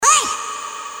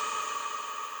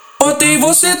Ontem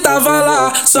você tava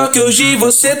lá, só que hoje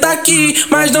você tá aqui.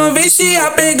 Mas não vem se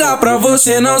apegar pra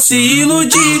você não se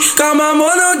iludir. Calma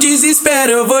amor, não desespera,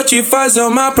 eu vou te fazer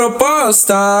uma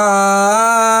proposta.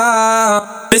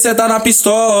 Vê cê tá na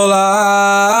pistola.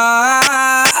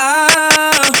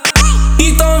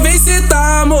 Então vem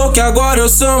sentar amor, que agora eu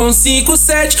sou um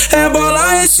 5-7.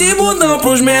 Rebola esse mundão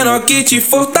pros menor que te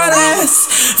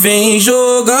fortalece. Vem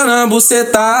jogando a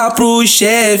buceta pro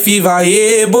chefe, vai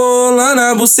rebolando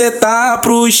a buceta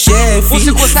pro chefe.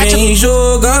 Vem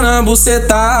jogando a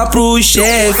buceta pro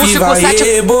chefe, vai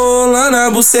rebolando a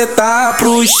buceta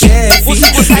pro chefe.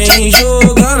 Vem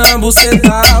jogando a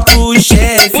buceta pro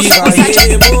chefe, vai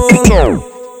rebolando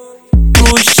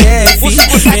pro chefe.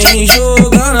 Vem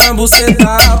jogando a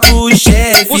buceta pro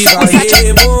chefe, vai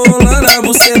rebolando a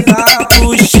buceta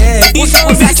pro chefe.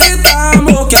 Então vem sentar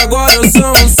amor, que agora eu sou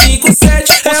um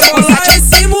 5-7. Rebola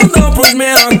esse mundão pros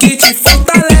menor que te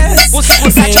fortalece.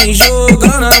 Vem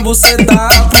jogando a buceta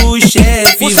pro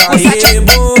chefe, vai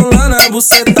rebolando a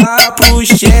buceta pro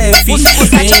chefe.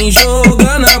 Vem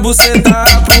jogando a buceta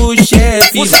pro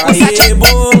chefe, vai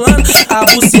rebolando a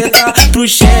buceta pro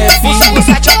chefe.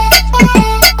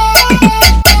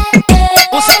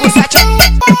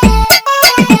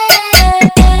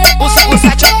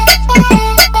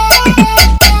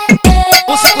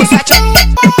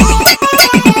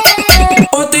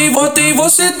 Ontem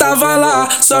você tava lá,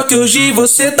 só que hoje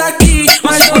você tá aqui.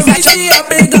 Mas não vem se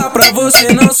apegar pra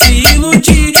você não se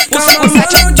iludir. Calma amor,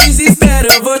 não desespera,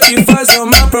 eu vou te fazer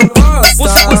uma proposta.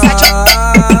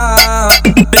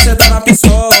 Vê cê tá na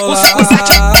pistola.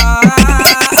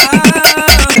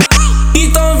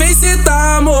 Então vem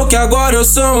sentar amor, que agora eu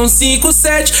sou um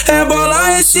 5-7.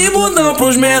 Rebola esse mundão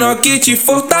pros menor que te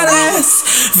fortalece.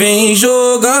 Vem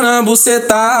jogando a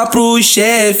buceta pro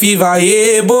chefe, vai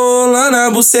rebolando a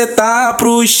buceta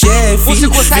pro chefe.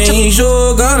 Vem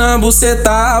jogando a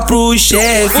buceta pro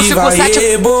chefe, vai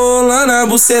rebolando a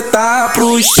buceta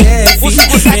pro chefe.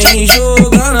 Vem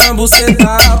jogando a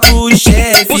buceta pro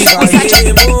chefe, vai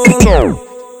rebolando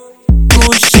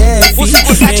pro chefe.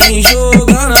 Vem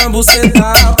jogando a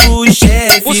buceta pro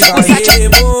chefe, vai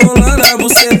rebolando a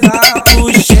buceta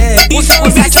pro chefe. Então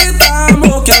vem sentar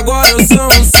amor, que agora eu sou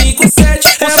um 5-7.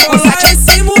 Rebola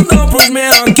esse mundão pros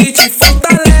menor que te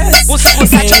fortalece.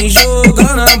 Vem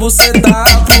jogando a buceta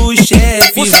pro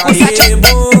chefe, vai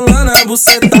rebolando a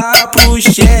buceta pro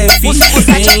chefe.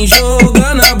 Vem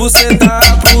jogando a buceta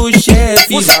pro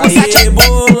chefe, vai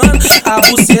rebolando a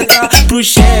buceta pro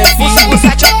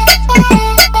chefe.